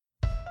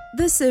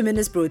This sermon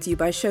is brought to you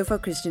by Shofar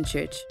Christian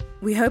Church.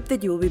 We hope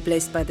that you will be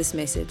blessed by this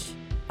message.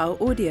 Our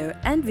audio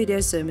and video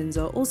sermons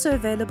are also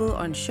available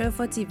on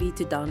Shofar TV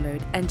to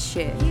download and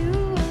share.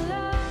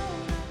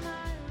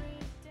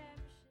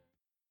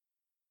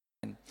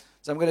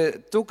 So I'm going to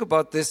talk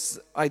about this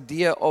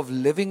idea of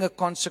living a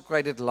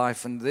consecrated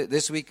life, and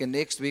this week and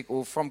next week,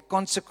 or from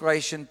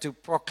consecration to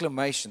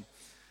proclamation.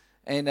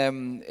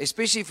 And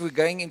especially if we're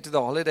going into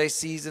the holiday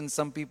season,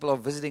 some people are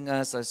visiting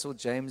us. I saw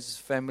James'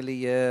 family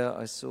here.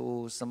 I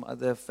saw some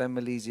other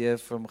families here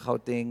from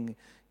Gauteng.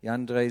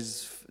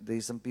 Yandre's,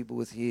 there's some people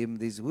with him.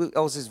 Who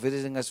else is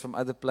visiting us from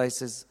other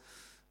places?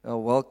 Oh,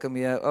 welcome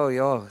here. Oh,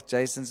 yeah,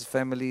 Jason's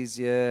family is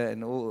here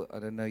and all. I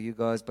don't know you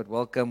guys, but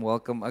welcome.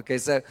 Okay,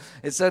 so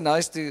it's so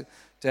nice to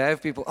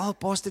have people. Oh,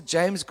 Pastor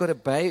James got a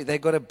baby. They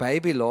got a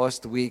baby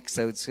last week,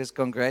 so it's just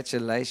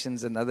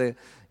congratulations.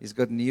 He's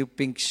got new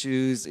pink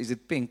shoes. Is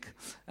it pink?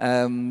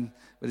 But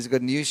he's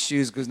got new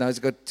shoes because now he's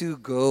got two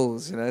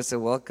girls, so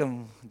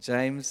welcome,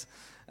 James.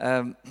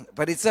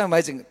 But it's so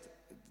amazing.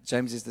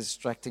 James is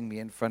distracting me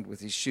in front with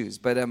his shoes.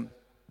 But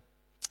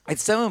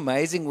it's so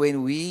amazing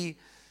when we,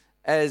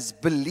 as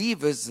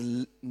believers,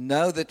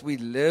 know that we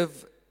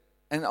live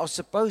and are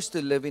supposed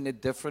to live in a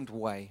different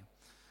way.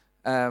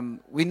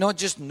 We're not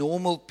just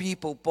normal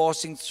people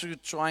passing through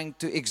trying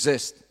to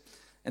exist.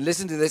 And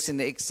listen to this in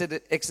the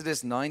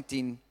Exodus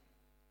 19.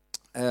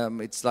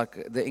 It's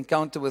like the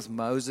encounter with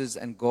Moses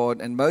and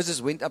God. And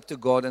Moses went up to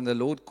God, and the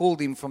Lord called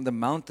him from the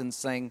mountain,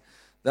 saying,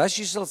 "Thus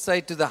you shall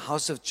say to the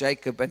house of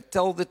Jacob, and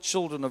tell the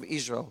children of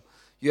Israel,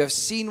 you have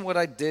seen what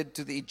I did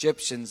to the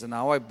Egyptians, and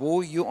how I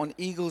bore you on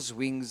eagle's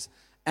wings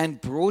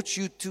and brought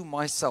you to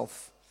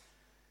myself."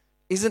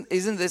 Isn't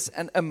this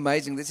an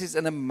amazing? This is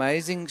an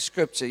amazing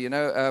scripture.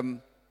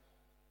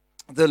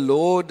 The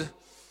Lord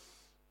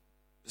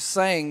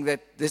saying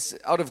that this,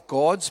 out of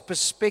God's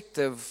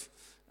perspective,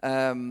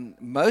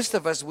 most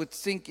of us would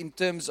think in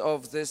terms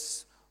of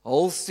this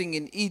whole thing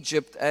in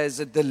Egypt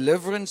as a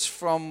deliverance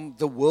from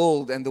the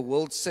world and the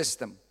world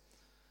system,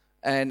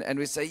 and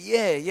we say,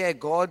 yeah,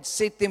 God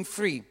set them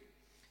free.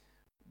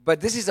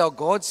 But this is how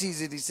God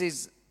sees it. He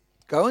says,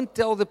 "Go and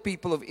tell the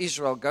people of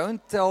Israel. Go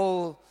and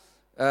tell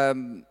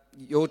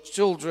your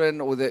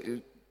children or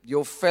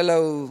your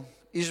fellow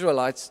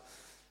Israelites,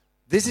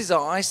 this is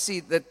how I see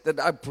that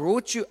I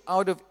brought you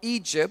out of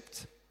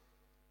Egypt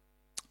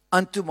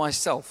unto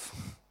myself.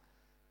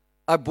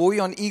 I bore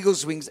you on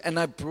eagle's wings, and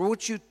I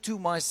brought you to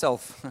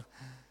myself."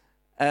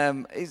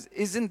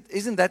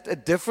 Isn't that a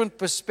different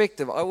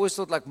perspective? I always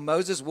thought like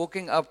Moses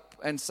walking up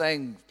and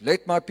saying,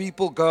 "Let my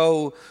people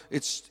go."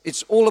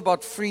 It's all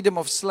about freedom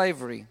of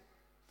slavery.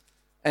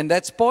 And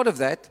that's part of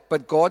that,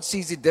 but God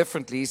sees it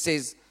differently. He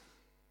says,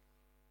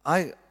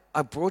 I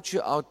brought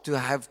you out to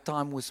have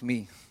time with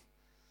me.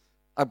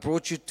 I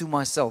brought you to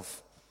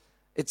myself.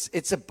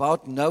 It's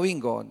about knowing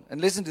God. And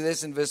listen to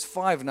this in verse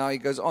 5 now. He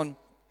goes on,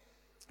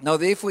 "Now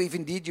therefore, if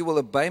indeed you will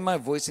obey my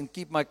voice and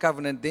keep my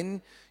covenant,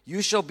 then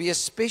you shall be a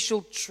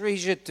special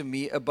treasure to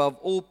me above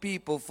all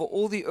people, for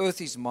all the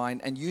earth is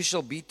mine, and you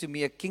shall be to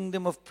me a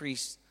kingdom of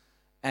priests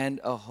and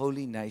a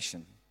holy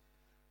nation."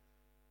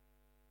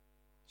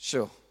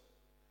 Sure.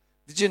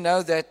 Did you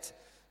know that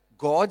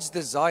God's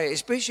desire,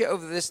 especially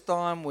over this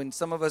time when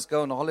some of us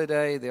go on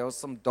holiday, there are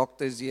some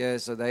doctors here,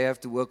 so they have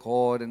to work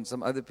hard, and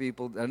some other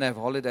people don't have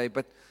holiday.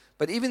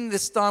 But even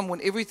this time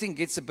when everything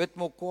gets a bit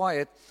more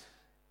quiet,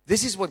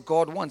 this is what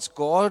God wants.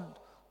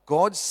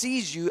 God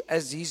sees you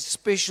as His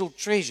special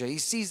treasure. He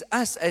sees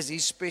us as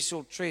His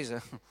special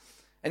treasure.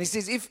 And He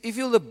says, if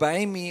you'll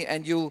obey me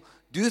and you'll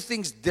do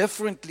things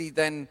differently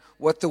than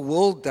what the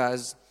world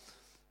does,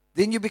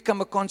 then you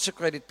become a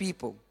consecrated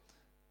people.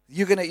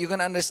 You're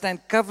gonna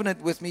understand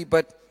covenant with me,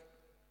 but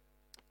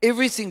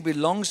everything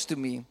belongs to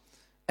me,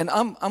 and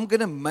I'm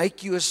gonna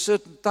make you a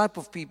certain type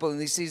of people. And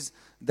He says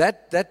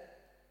that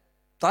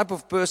type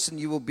of person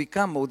you will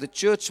become, or the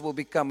church will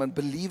become, and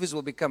believers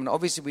will become. And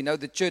obviously we know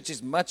the church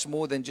is much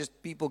more than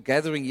just people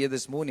gathering here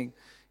this morning.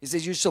 He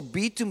says, "You shall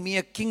be to me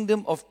a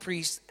kingdom of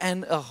priests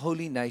and a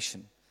holy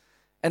nation."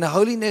 And a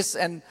holiness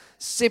and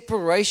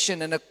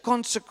separation and a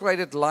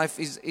consecrated life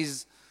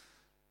is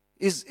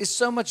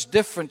so much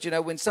different.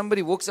 When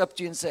somebody walks up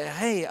to you and say,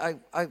 "Hey,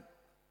 I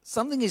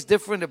something is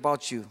different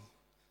about you.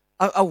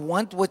 I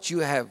want what you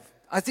have."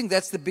 I think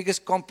that's the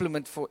biggest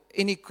compliment for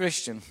any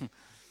Christian.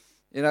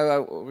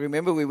 I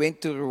remember we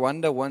went to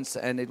Rwanda once,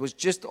 and it was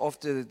just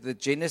after the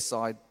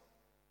genocide,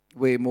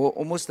 where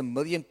almost 1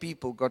 million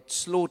people got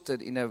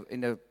slaughtered in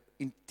a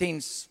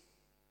intense,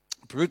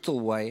 brutal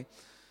way.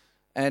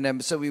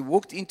 And so we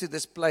walked into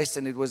this place,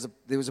 and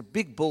there was a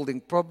big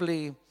building,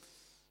 probably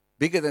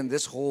bigger than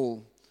this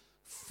hall,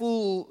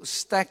 full,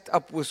 stacked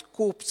up with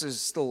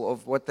corpses still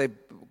of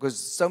because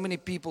so many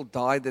people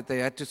died that they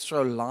had to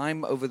throw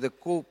lime over the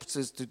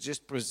corpses to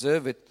just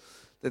preserve it,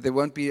 that there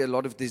won't be a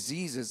lot of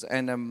diseases.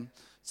 And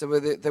so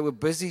they were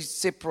busy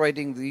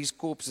separating these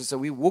corpses. So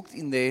we walked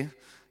in there.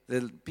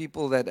 The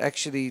people that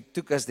actually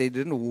took us, they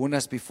didn't warn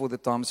us before the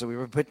time, so we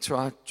were a bit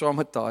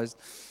traumatized.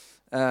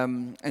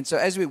 And so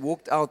as we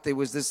walked out, there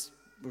was this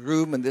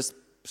room and this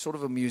sort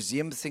of a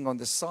museum thing on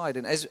the side.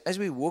 And as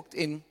we walked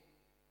in,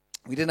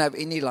 we didn't have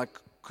any like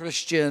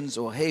Christians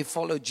or, hey,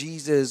 follow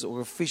Jesus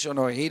or a fish on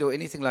our head or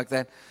anything like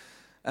that.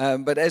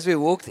 But as we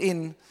walked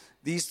in,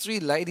 these three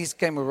ladies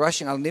came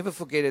rushing. I'll never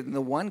forget it. And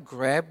the one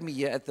grabbed me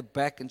here at the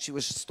back, and she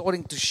was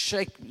starting to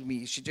shake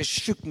me. She just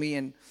shook me,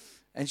 and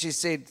she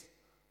said,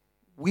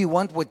 we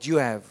want what you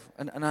have.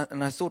 And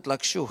I thought,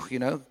 like, sure,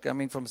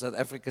 coming from South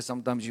Africa,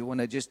 sometimes you want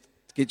to just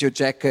get your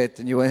jacket,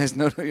 and you want to,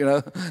 no,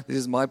 this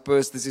is my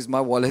purse, this is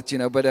my wallet,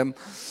 But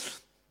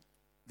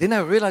then I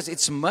realized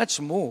it's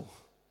much more.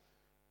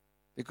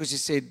 Because she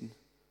said,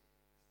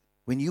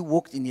 when you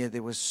walked in here,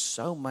 there was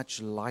so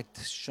much light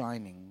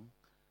shining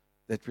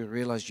that we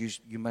realized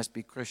you must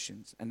be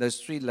Christians. And those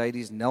three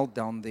ladies knelt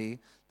down there.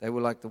 They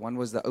were like, the one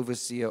was the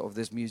overseer of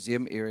this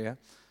museum area.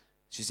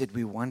 She said,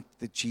 we want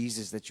the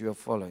Jesus that you are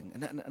following.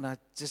 And I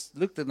just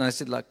looked at it and I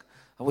said, like,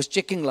 I was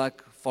checking,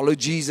 like, follow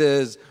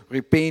Jesus,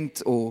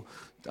 repent, or,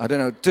 I don't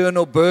know, turn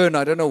or burn.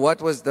 I don't know what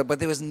was but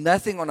there was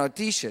nothing on our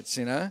T-shirts,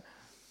 And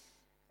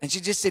she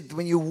just said,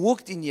 when you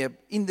walked in here,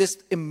 in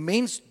this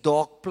immense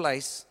dark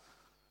place,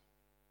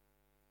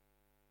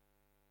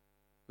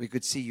 we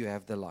could see you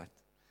have the light.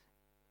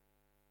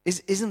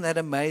 Isn't that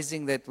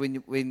amazing that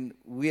when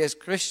we as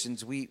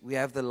Christians, we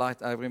have the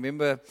light? I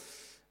remember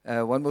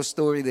one more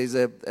story. There's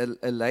a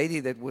lady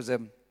that was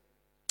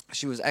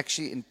she was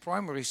actually in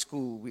primary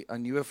school. I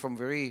knew her from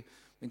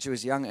when she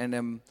was young,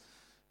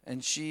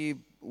 and she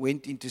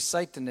went into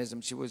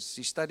Satanism.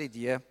 She studied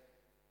here,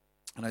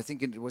 and I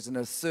think it was in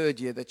her third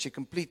year that she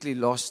completely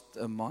lost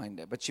her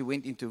mind. But she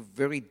went into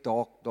very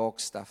dark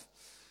stuff.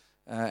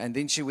 And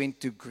then she went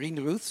to green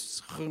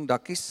roofs,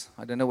 groendakkies.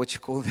 I don't know what you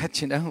call that,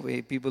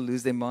 where people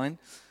lose their mind.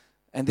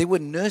 And there were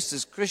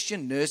nurses,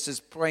 Christian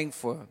nurses, praying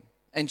for her.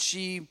 And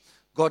she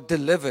got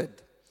delivered.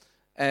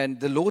 And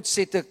the Lord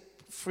set her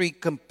free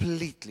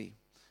completely.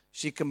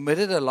 She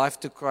committed her life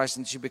to Christ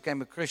and she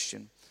became a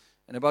Christian.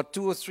 And about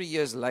 2 or 3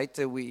 years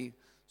later, we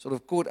sort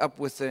of caught up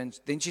with her. And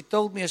then she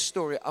told me a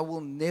story. I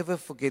will never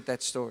forget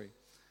that story.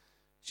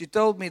 She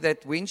told me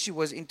that when she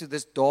was into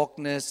this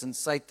darkness and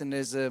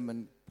Satanism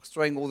and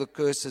throwing all the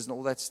curses and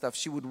all that stuff,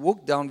 she would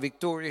walk down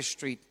Victoria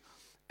Street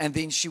and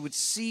then she would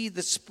see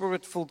the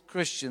spirit-filled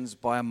Christians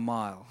by a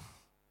mile.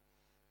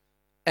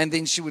 And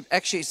then she would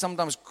actually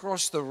sometimes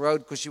cross the road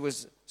because she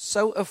was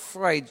so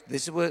afraid,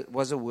 this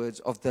was her words,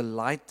 of the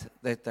light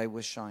that they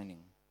were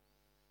shining.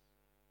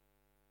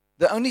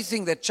 The only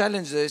thing that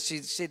challenged her, she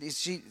said,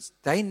 is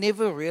they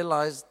never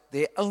realized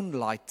their own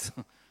light.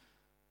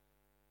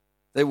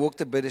 They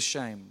walked a bit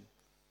ashamed.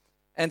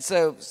 And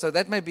so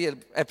that may be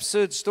an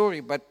absurd story,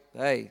 but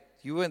hey,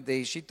 you weren't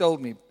there. She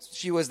told me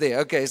she was there.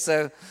 Okay,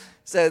 so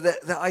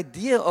the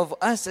idea of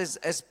us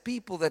as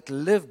people that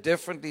live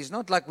differently is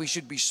not like we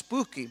should be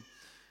spooky.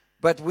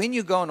 But when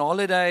you go on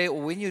holiday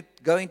or when you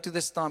go into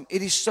this time,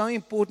 it is so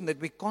important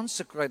that we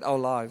consecrate our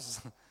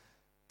lives.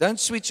 Don't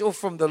switch off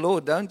from the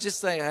Lord. Don't just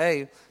say,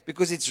 hey,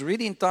 because it's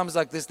really in times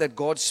like this that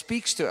God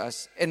speaks to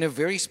us in a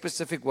very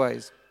specific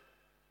ways.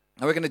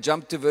 Now we're going to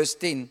jump to verse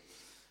 10.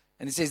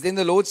 And it says, then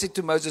the Lord said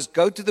to Moses,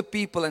 go to the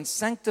people and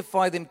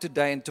sanctify them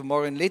today and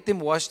tomorrow, and let them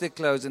wash their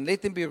clothes, and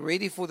let them be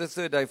ready for the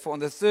third day. For on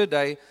the third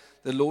day,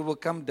 the Lord will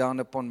come down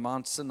upon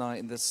Mount Sinai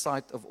in the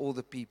sight of all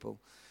the people.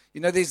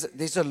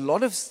 There's a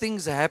lot of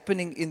things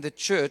happening in the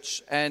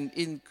church and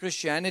in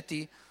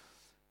Christianity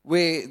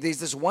where there's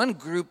this one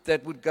group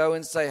that would go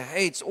and say,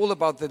 hey, it's all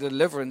about the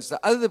deliverance.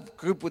 The other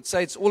group would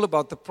say it's all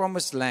about the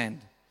promised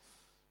land.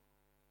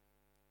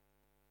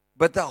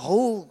 But the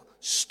whole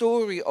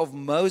story of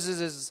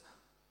Moses'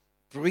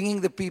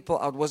 bringing the people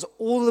out was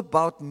all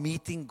about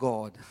meeting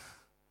God.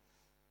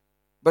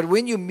 But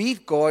when you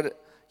meet God,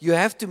 you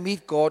have to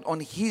meet God on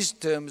His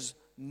terms,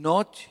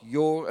 not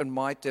your and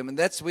my term. And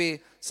that's where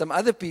some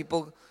other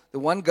people, the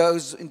one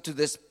goes into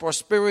this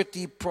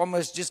prosperity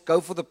promise, just go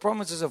for the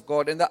promises of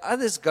God. And the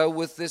others go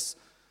with this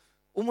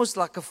almost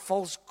like a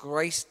false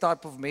grace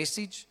type of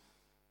message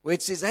where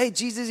it says, hey,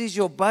 Jesus is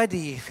your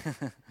buddy.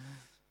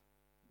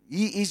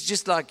 He's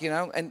just like,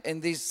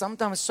 and there's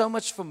sometimes so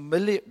much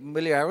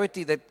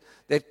familiarity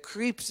that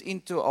creeps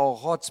into our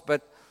hearts.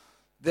 But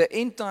the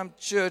end time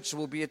church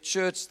will be a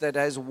church that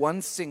has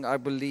one thing, I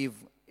believe.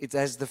 It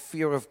has the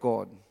fear of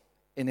God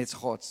in its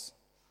hearts.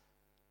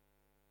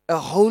 A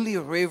holy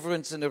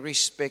reverence and a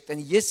respect.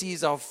 And yes, He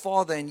is our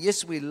Father, and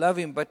yes, we love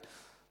Him, but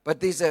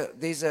there's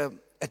a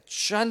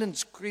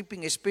challenge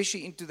creeping,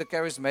 especially into the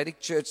charismatic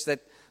church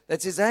that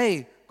says,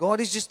 hey, God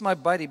is just my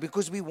buddy,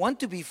 because we want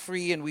to be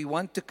free and we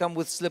want to come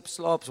with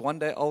slip-slops. One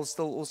day I'll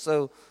still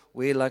also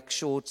wear like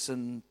shorts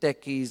and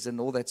tackies and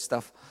all that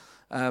stuff.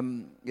 Let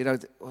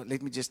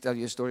me just tell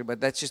you a story, but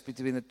that's just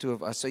between the two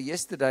of us. So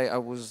yesterday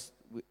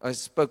I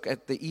spoke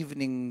at the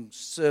evening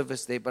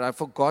service there, but I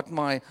forgot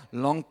my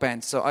long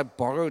pants. So I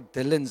borrowed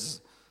Dylan's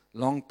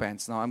long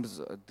pants. Now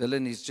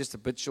Dylan is just a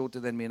bit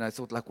shorter than me, and I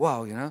thought like,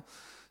 wow,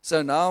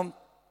 So now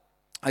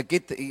I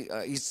get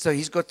so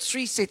he's got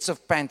 3 sets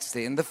of pants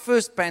there, and the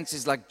first pants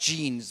is like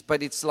jeans,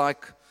 but it's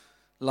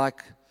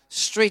like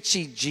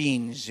stretchy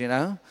jeans,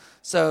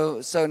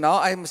 So now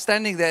I'm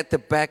standing there at the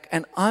back,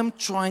 and I'm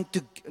trying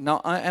to,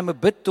 now I am a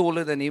bit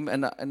taller than him,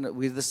 and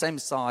we're the same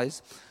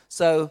size.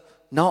 So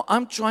now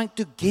I'm trying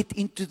to get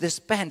into this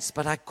pants,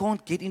 but I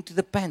can't get into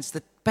the pants.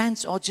 The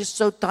pants are just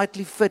so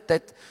tightly fit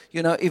that,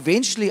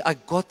 eventually I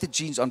got the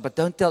jeans on, but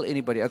don't tell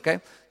anybody, okay?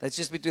 That's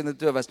just between the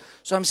two of us.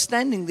 So I'm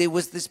standing there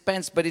with this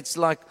pants, but it's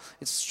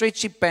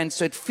stretchy pants,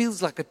 so it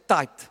feels like a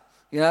tight,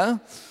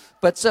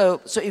 But so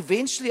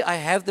eventually I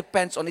have the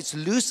pants on. It's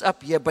loose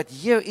up here, but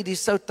here it is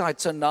so tight.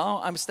 So now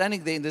I'm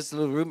standing there in this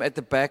little room at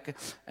the back,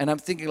 and I'm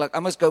thinking I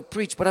must go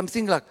preach. But I'm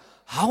thinking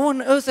how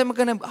on earth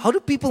how do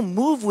people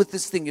move with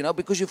this thing,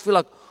 Because you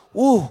feel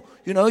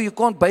you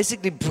can't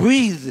basically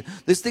breathe.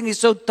 This thing is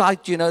so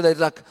tight,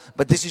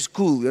 but this is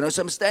cool,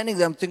 So I'm standing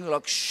there, I'm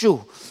thinking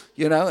shoo,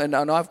 and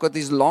now I've got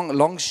this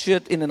long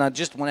shirt in, and I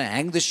just want to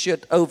hang the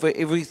shirt over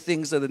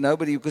everything so that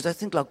nobody, because I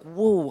think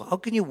whoa, how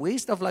can you wear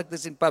stuff like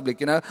this in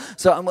public,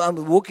 So I'm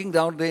walking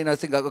down there, and I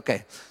think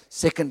okay,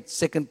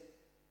 second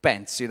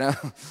pants,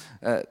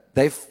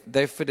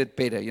 they fitted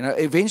better,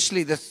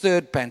 Eventually the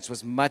third pants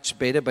was much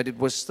better, but it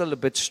was still a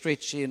bit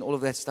stretchy and all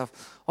of that stuff.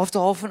 After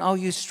half an hour,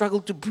 you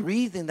struggle to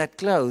breathe in that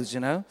clothes,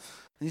 And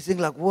you think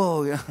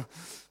whoa,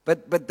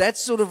 But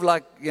that's sort of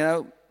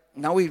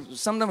now we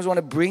sometimes want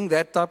to bring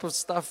that type of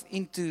stuff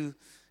into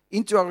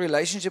our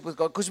relationship with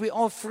God, because we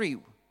are free.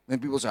 Then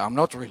people say, I'm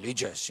not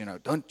religious,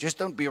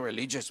 don't be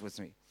religious with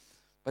me.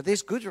 But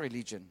there's good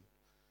religion.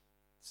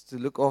 It's to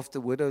look after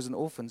widows and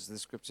orphans, the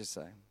scriptures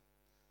say.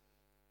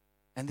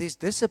 And there's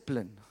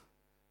discipline,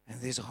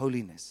 and there's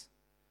holiness.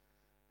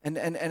 And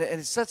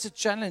it's such a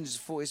challenge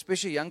for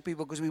especially young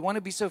people, because we want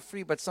to be so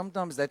free, but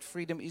sometimes that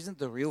freedom isn't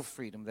the real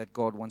freedom that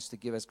God wants to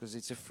give us, because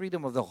it's a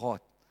freedom of the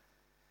heart.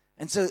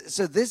 And so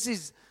this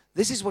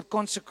is what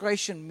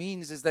consecration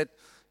means, is that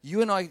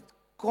you and I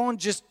can't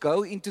just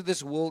go into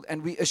this world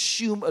and we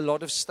assume a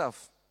lot of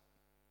stuff.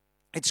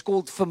 It's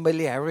called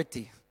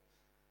familiarity.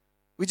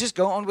 We just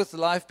go on with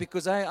life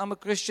because I'm a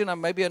Christian, I'm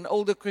maybe an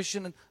older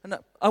Christian, and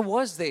I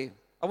was there.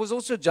 I was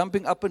also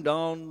jumping up and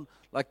down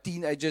like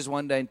teenagers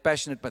one day and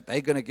passionate, but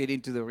they're going to get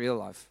into the real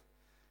life.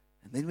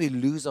 And then we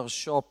lose our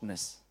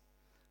sharpness.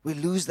 We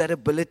lose that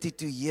ability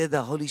to hear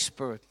the Holy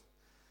Spirit.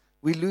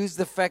 We lose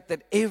the fact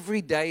that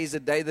every day is a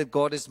day that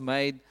God has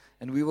made,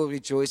 and we will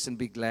rejoice and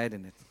be glad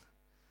in it.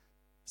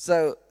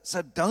 So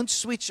don't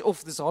switch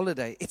off this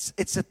holiday.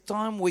 It's a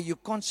time where you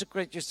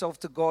consecrate yourself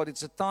to God.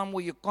 It's a time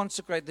where you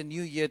consecrate the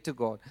new year to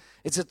God.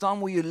 It's a time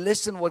where you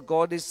listen what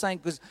God is saying,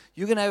 because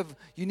you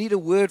need a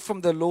word from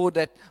the Lord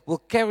that will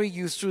carry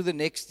you through the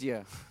next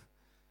year.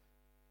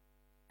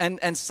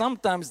 And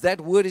sometimes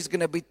that word is going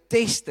to be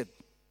tested.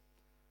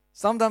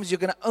 Sometimes you're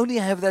going to only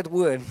have that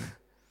word.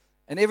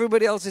 And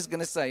everybody else is going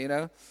to say,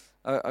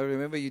 I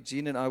remember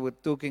Eugene and I were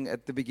talking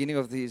at the beginning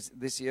of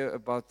this year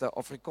about the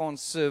Afrikaans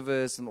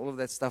service and all of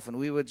that stuff. And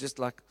we were just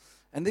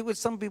and there were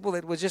some people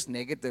that were just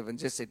negative and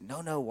just said,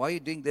 no, why are you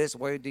doing this?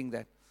 Why are you doing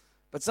that?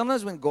 But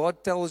sometimes when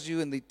God tells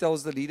you and He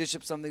tells the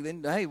leadership something,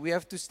 then, hey, we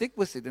have to stick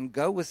with it and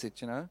go with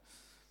it,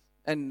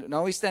 And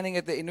now we're standing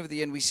at the end of the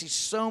year, and we see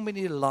so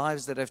many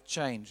lives that have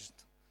changed.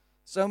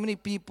 So many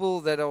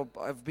people that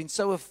have been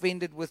so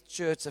offended with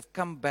church have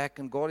come back,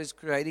 and God is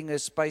creating a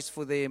space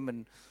for them.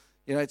 And,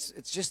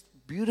 it's just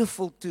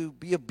beautiful to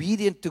be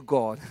obedient to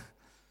God.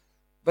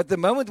 But the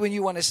moment when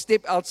you want to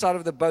step outside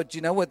of the boat,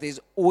 you know what? There's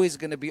always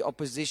going to be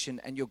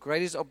opposition. And your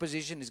greatest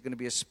opposition is going to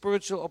be a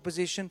spiritual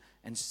opposition.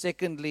 And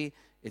secondly,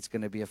 it's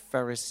going to be a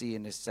Pharisee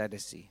and a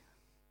Sadducee.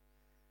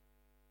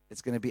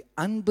 It's going to be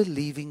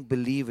unbelieving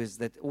believers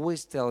that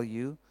always tell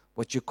you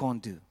what you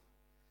can't do.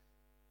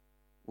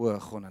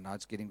 Well, now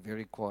it's getting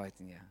very quiet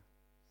in here.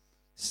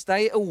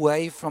 Stay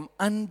away from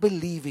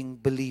unbelieving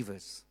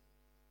believers.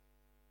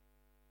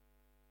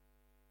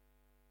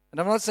 And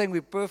I'm not saying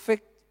we're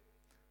perfect.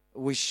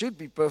 We should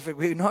be perfect.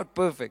 We're not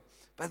perfect.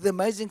 But the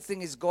amazing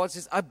thing is God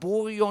says, I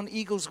bore you on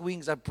eagle's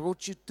wings. I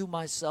brought you to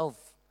myself.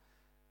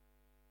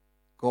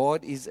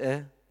 God is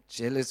a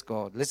jealous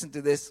God. Listen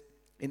to this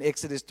in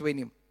Exodus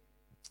 20.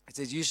 It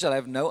says, you shall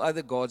have no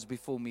other gods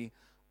before me.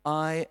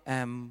 I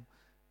am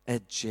a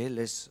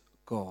jealous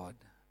God.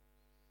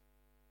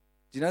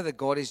 Do you know that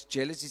God is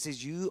jealous? He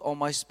says, you are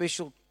my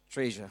special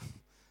treasure.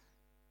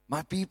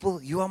 My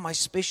people, you are my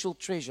special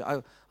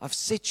treasure. I've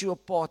set you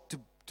apart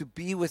to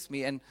be with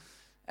me. And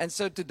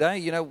so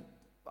today,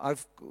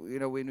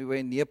 when we were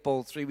in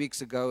Nepal 3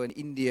 weeks ago in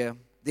India,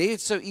 there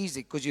it's so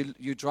easy because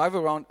you drive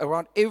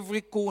around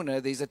every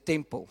corner, there's a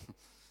temple.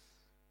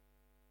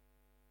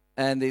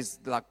 And there's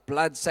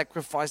blood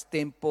sacrifice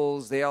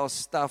temples, there are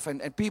stuff.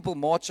 And people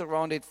march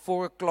around at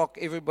 4 o'clock,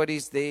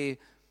 everybody's there.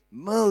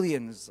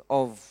 Millions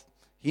of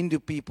Hindu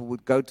people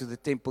would go to the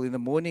temple in the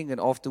morning,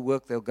 and after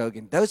work they'll go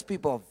again. Those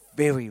people are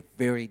very,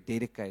 very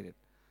dedicated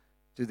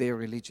to their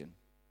religion.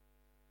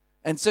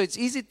 And so it's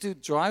easy to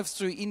drive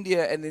through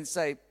India and then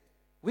say,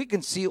 we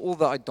can see all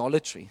the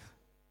idolatry.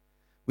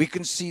 We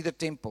can see the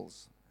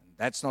temples.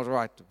 That's not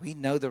right. We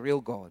know the real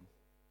God.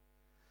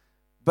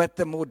 But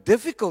the more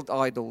difficult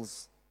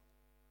idols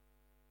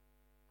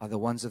are the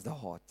ones of the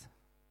heart.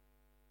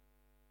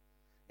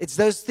 It's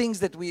those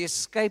things that we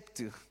escape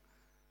to.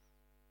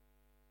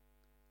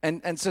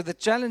 And so the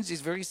challenge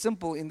is very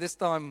simple. In this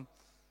time,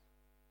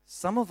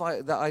 some of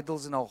the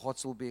idols in our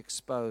hearts will be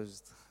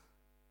exposed.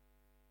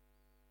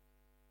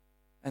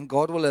 And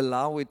God will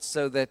allow it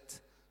so that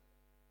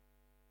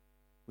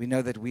we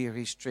know that we are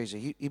His treasure.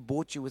 He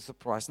bought you with a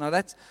price. Now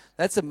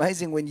that's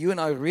amazing when you and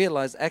I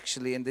realize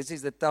actually, and this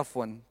is the tough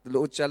one. The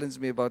Lord challenged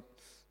me about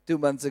 2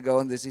 months ago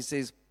on this. He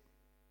says,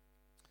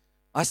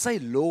 I say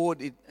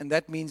Lord, and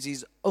that means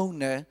His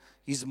owner,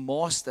 His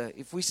master.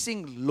 If we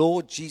sing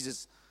Lord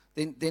Jesus,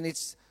 then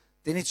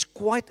it's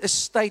quite a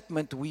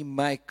statement we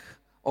make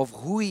of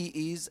who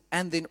He is,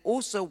 and then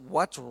also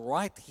what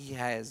right He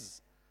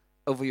has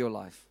over your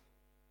life.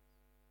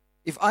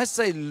 If I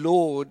say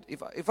Lord,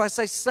 if I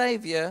say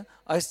Savior,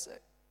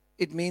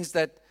 it means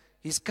that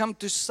He's come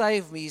to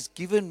save me. He's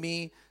given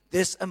me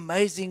this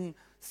amazing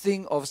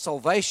thing of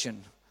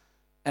salvation,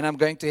 and I'm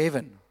going to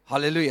heaven.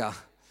 Hallelujah.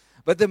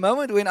 But the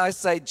moment when I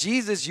say,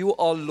 Jesus, you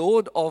are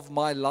Lord of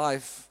my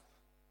life,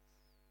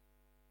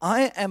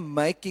 I am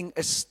making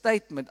a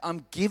statement.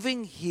 I'm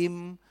giving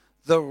Him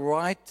the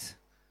right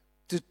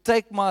to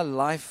take my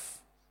life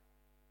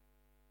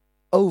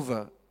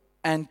over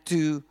and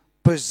to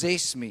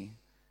possess me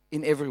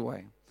in every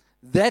way.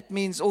 That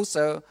means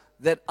also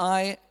that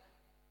I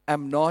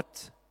am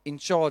not in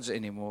charge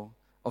anymore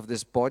of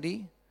this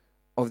body,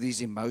 of these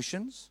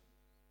emotions,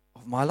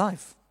 of my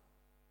life.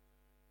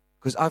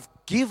 Because I've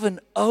given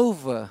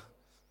over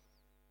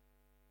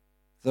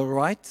the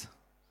right,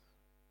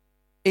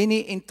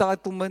 any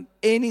entitlement,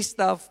 any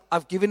stuff,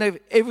 I've given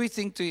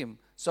everything to Him.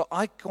 So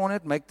I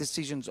cannot make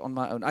decisions on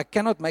my own. I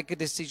cannot make a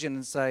decision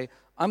and say,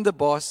 I'm the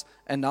boss,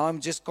 and now I'm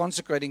just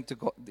consecrating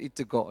it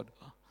to God.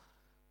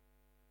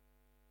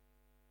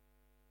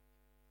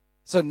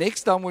 So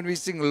next time when we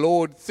sing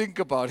Lord, think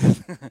about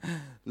it.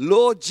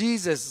 Lord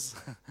Jesus.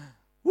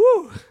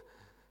 Woo!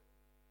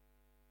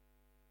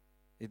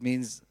 It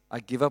means I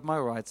give up my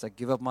rights, I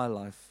give up my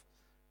life.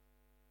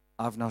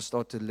 I've now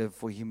started to live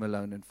for Him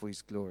alone and for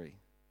His glory.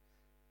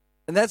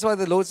 And that's why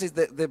the Lord says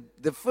that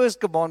the first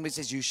commandment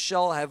says, you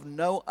shall have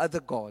no other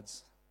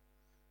gods.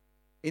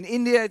 In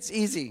India, it's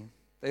easy.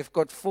 They've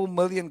got 4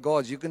 million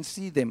gods. You can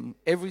see them.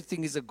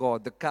 Everything is a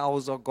god. The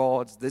cows are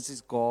gods. This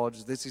is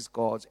gods. This is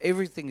gods.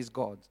 Everything is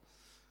God.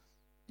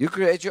 You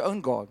create your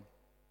own God.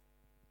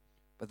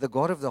 But the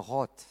God of the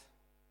heart,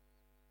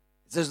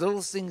 it's those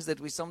little things that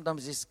we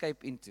sometimes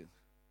escape into.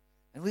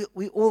 And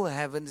we all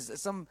have, and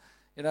some,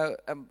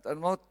 I'm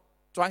not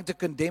trying to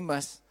condemn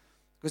us,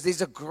 because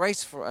there's a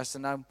grace for us,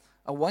 and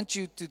I want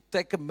you to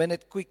take a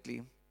minute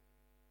quickly.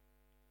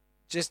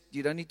 Just,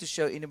 you don't need to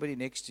show anybody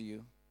next to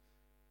you,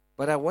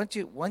 but I want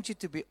you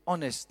to be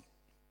honest,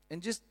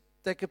 and just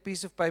take a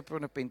piece of paper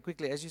and a pen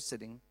quickly as you're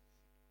sitting,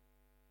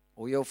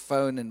 or your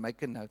phone, and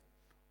make a note.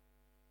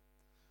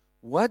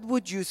 What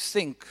would you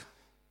think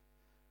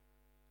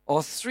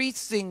are 3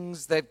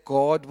 things that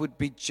God would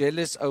be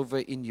jealous over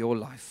in your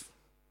life?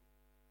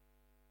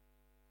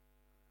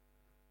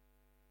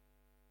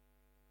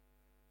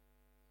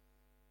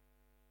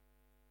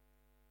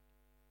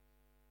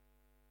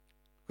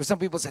 Because some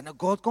people say, no,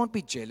 God can't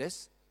be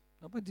jealous.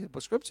 No, but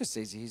the Scripture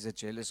says He's a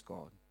jealous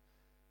God.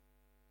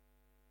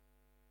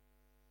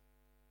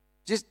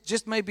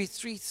 Just maybe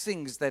 3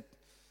 things that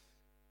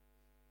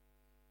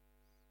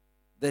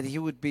He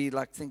would be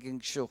like thinking,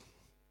 sure.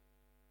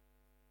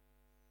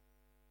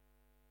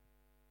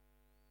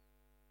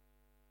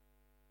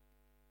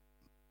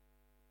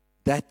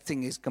 That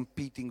thing is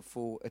competing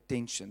for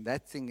attention.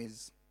 That thing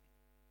is.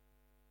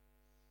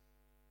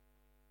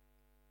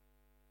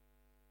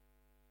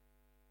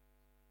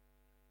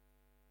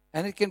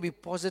 And it can be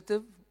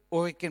positive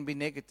or it can be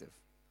negative.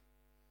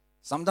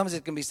 Sometimes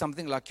it can be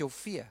something like your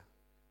fear.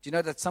 Do you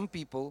know that some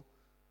people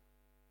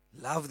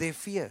love their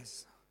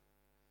fears?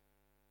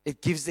 It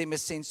gives them a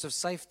sense of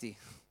safety.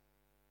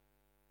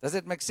 Does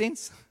that make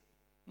sense?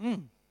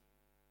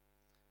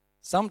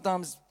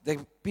 Sometimes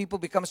people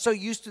become so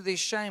used to their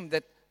shame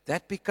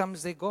that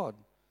becomes their God.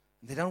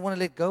 They don't want to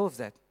let go of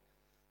that.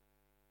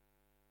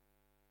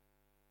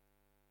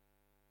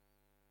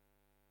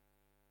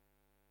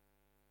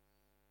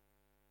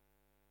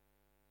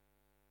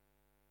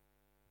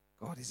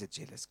 God is a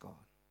jealous God.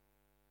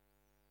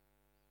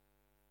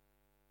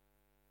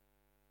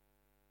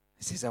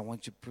 He says, I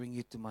want to bring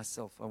you to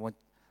myself. I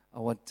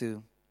want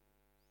to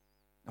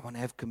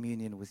have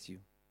communion with you.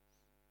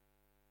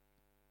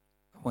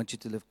 I want you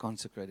to live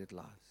consecrated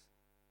lives.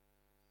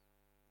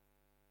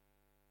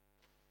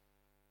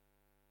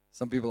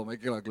 Some people are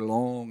making like a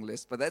long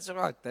list, but that's all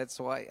right. That's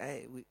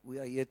why we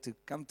are here to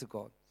come to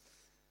God.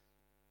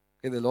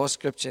 Okay, the last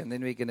scripture, and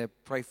then we're going to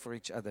pray for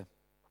each other.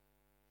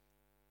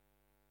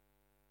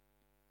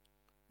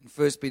 In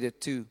 1 Peter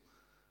 2,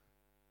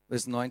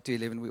 verse 9 to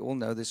 11, we all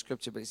know the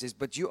scripture, but it says,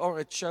 but you are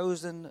a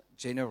chosen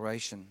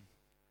generation,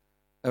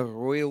 a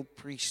royal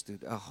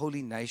priesthood, a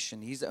holy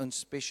nation, His own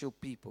special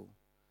people,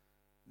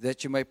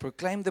 that you may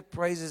proclaim the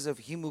praises of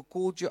Him who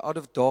called you out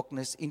of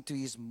darkness into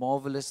His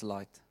marvelous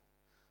light,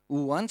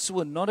 who once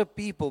were not a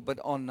people, but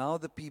are now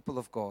the people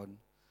of God.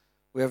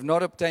 We have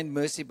not obtained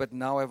mercy, but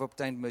now have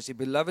obtained mercy.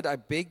 Beloved, I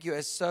beg you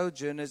as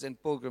sojourners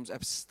and pilgrims,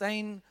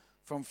 abstain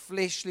from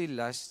fleshly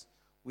lusts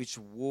which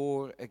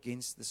war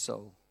against the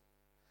soul.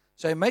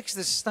 So he makes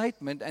this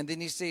statement, and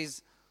then he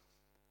says,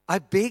 I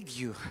beg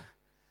you,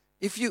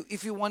 if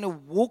you want to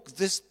walk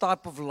this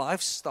type of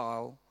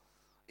lifestyle,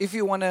 if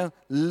you want to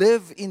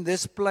live in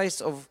this place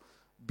of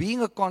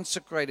being a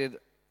consecrated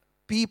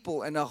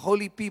people and a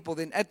holy people,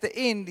 then at the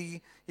end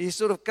he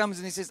sort of comes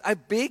and he says, I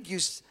beg you,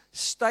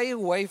 stay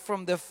away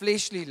from the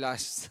fleshly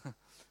lusts.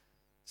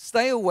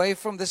 Stay away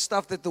from the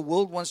stuff that the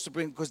world wants to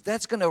bring, because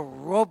that's going to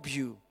rob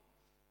you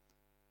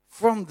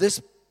from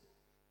this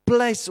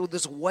place or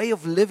this way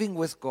of living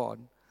with God.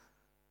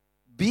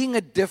 Being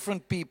a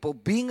different people,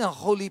 being a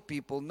holy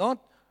people, not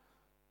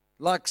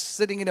like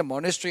sitting in a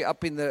monastery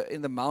up in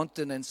the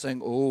mountain and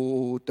saying,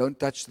 oh, don't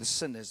touch the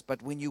sinners.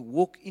 But when you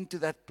walk into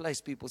that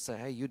place, people say,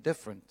 hey, you're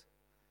different.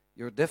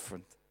 You're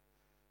different.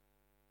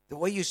 The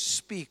way you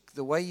speak,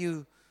 the way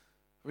you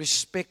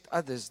respect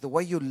others, the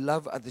way you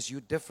love others,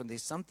 you're different.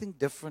 There's something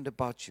different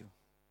about you.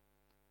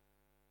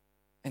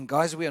 And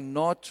guys, we are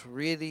not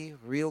really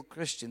real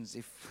Christians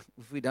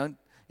if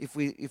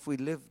we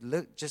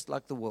live just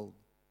like the world.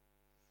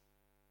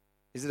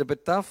 Is it a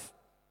bit tough?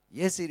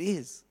 Yes, it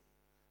is.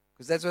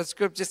 Because that's what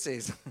Scripture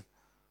says.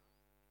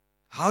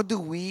 How do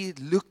we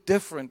look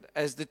different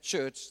as the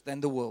church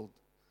than the world?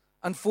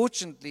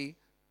 Unfortunately,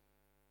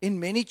 in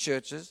many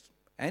churches,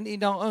 and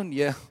in our own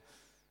here,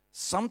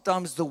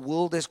 sometimes the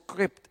world has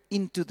crept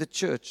into the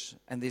church,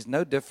 and there's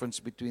no difference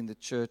between the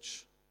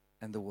church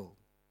and the world.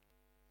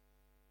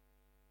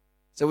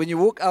 So when you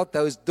walk out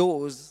those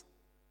doors,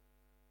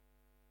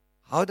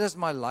 how does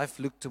my life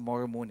look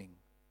tomorrow morning?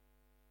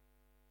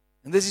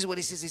 And this is what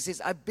he says. He says,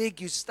 I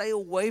beg you, stay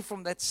away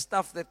from that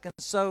stuff that can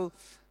so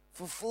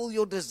fulfill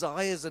your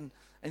desires and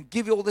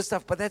give you all this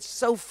stuff. But that's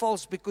so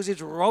false, because it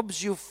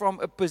robs you from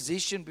a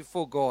position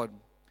before God.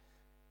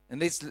 And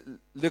let's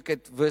look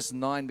at verse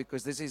 9,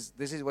 because this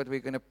is what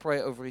we're going to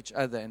pray over each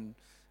other. And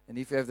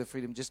if you have the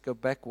freedom, just go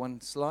back one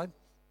slide.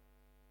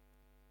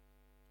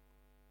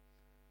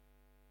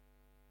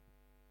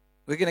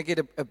 We're going to get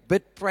a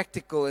bit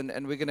practical,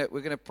 and we're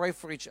going to pray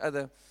for each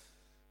other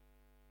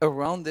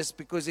around this,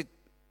 because it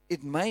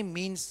may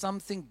mean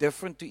something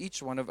different to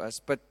each one of us.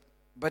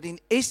 But in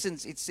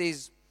essence, it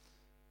says,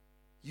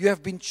 you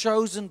have been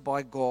chosen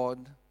by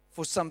God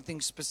for something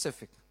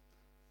specific.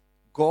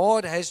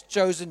 God has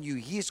chosen you.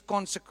 He has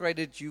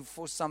consecrated you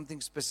for something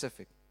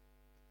specific.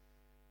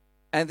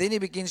 And then he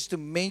begins to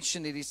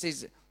mention it. He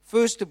says,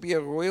 first, to be a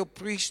royal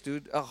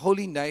priesthood, a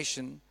holy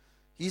nation,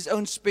 his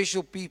own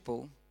special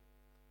people,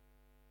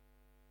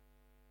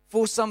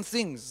 for some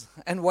things.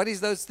 And what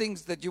is those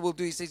things that you will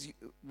do? He says,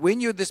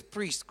 when you're this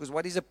priest, because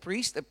what is a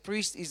priest? A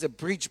priest is a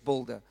bridge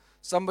builder.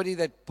 Somebody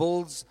that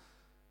builds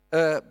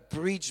a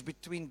bridge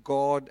between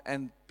God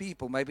and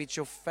people. Maybe it's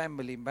your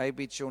family.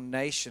 Maybe it's your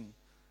nation.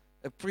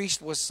 A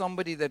priest was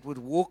somebody that would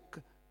walk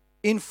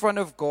in front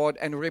of God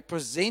and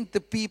represent the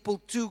people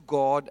to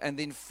God, and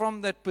then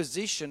from that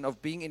position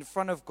of being in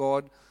front of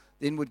God,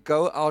 then would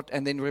go out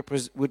and then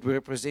would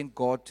represent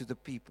God to the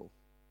people.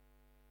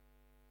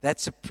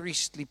 That's a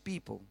priestly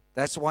people.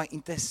 That's why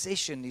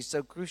intercession is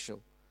so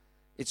crucial.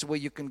 It's where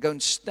you can go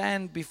and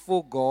stand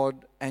before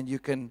God and you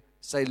can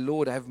say,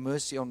 Lord, have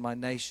mercy on my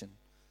nation.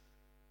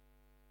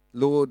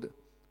 Lord,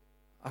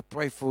 I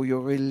pray for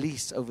your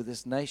release over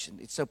this nation.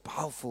 It's so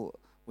powerful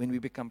when we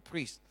become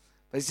priests.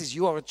 But he says,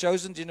 you are a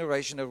chosen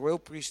generation, a royal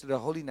priesthood, a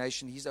holy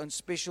nation, his own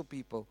special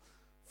people.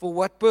 For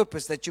what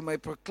purpose? That you may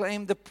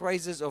proclaim the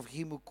praises of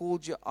him who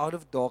called you out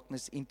of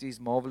darkness into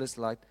his marvelous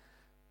light.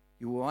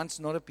 You were once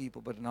not a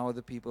people, but now are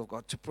the people of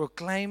God. To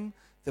proclaim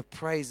the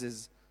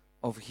praises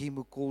of him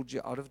who called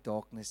you out of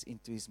darkness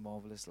into his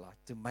marvelous light.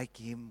 To make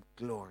him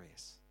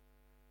glorious.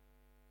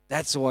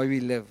 That's why we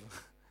live.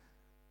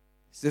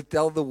 To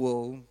tell the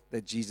world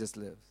that Jesus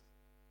lives.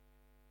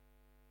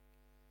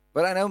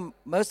 But I know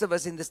most of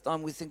us in this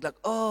time, we think like,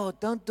 oh,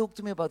 don't talk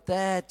to me about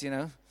that,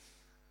 I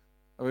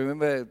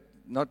remember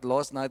not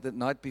last night, the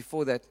night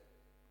before that.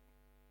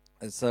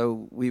 And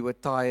so we were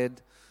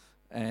tired,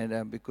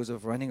 and because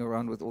of running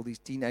around with all these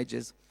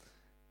teenagers.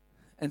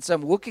 And so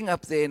I'm walking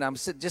up there, and I'm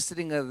just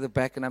sitting at the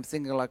back, and I'm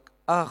thinking like,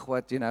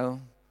 what,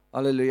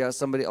 hallelujah,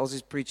 somebody else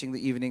is preaching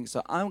the evening,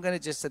 so I'm going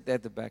to just sit there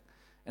at the back.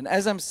 And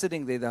as I'm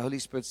sitting there, the Holy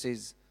Spirit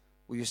says,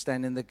 will you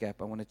stand in the gap?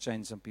 I want to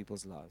change some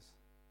people's lives.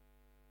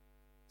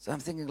 So I'm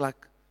thinking like,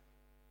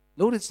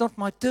 Lord, it's not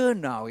my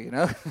turn now,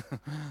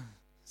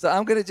 So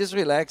I'm going to just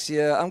relax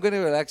here. I'm going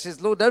to relax.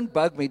 Says, Lord, don't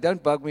bug me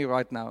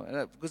right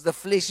now. Because the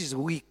flesh is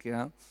weak,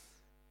 And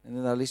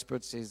then the Holy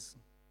Spirit says,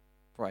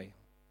 pray.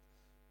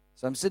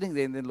 So I'm sitting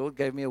there, and the Lord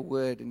gave me a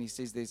word, and he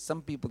says there's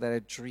some people that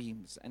have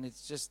dreams. And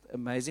it's just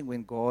amazing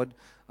when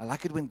I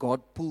like it when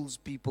God pulls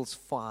people's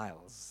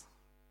files.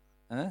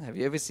 Have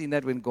you ever seen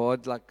that when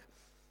God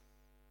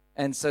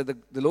and so the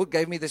Lord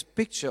gave me this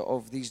picture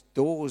of these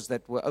doors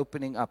that were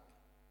opening up.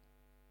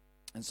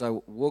 And so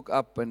I woke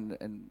up, and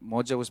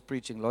Moja was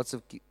preaching. Lots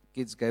of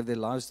kids gave their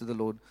lives to the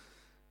Lord.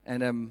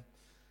 And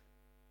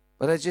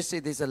But I just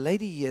said, there's a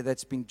lady here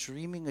that's been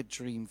dreaming a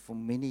dream for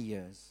many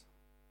years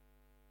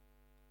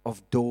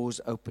of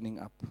doors opening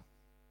up.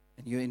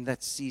 And you're in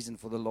that season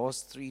for the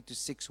last 3 to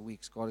 6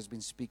 weeks. God has been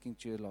speaking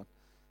to you a lot,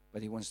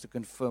 but He wants to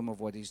confirm of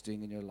what He's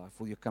doing in your life.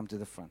 Will you come to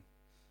the front?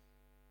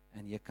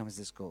 And here comes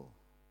this girl.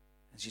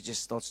 And she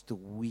just starts to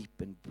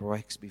weep and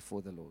breaks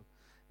before the Lord.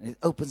 And it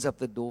opens up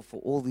the door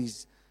for all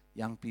these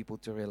young people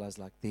to realize,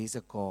 like, there's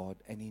a God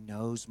and He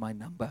knows my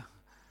number.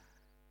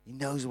 He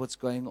knows what's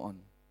going on.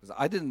 Because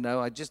I didn't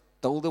know. I just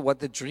told her what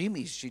the dream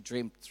is she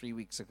dreamed 3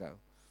 weeks ago.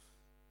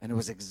 And it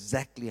was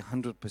exactly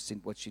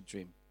 100% what she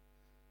dreamed.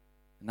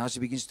 And now she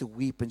begins to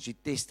weep and she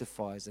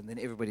testifies. And then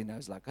everybody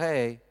knows, like,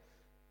 hey,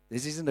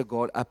 this isn't a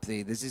God up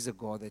there. This is a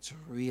God that's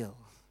real.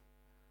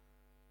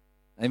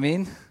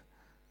 Amen?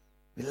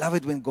 We love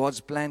it when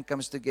God's plan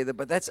comes together.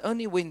 But that's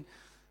only when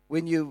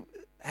you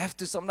have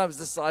to sometimes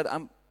decide,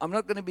 I'm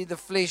not going to be the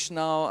flesh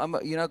now,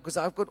 because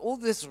I've got all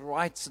this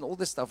rights and all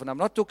this stuff. And I'm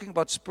not talking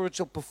about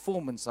spiritual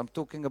performance. I'm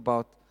talking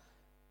about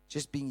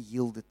just being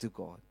yielded to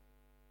God.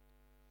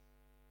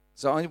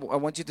 So I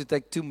want you to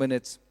take 2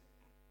 minutes,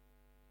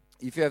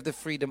 if you have the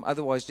freedom,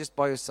 otherwise just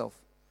by yourself.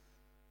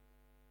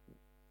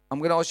 I'm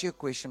going to ask you a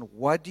question.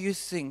 What do you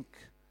think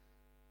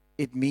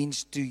it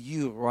means to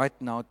you right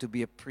now to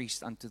be a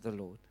priest unto the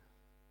Lord?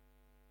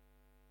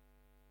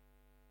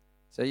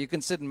 So you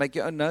can sit and make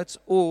your own notes,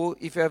 or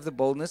if you have the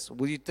boldness,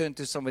 will you turn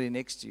to somebody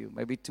next to you,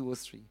 maybe 2 or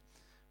 3.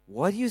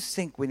 What do you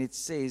think when it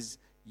says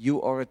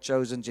you are a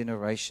chosen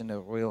generation, a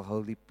royal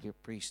holy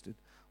priesthood?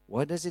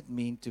 What does it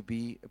mean to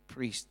be a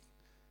priest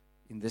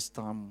in this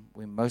time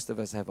when most of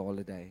us have a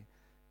holiday,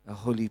 a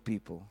holy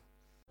people?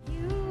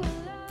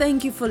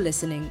 Thank you for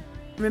listening.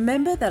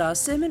 Remember that our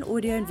sermon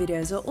audio and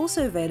videos are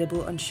also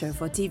available on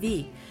Shofar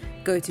TV.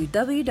 Go to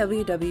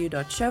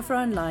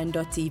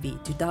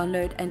www.shofaronline.tv to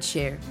download and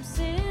share.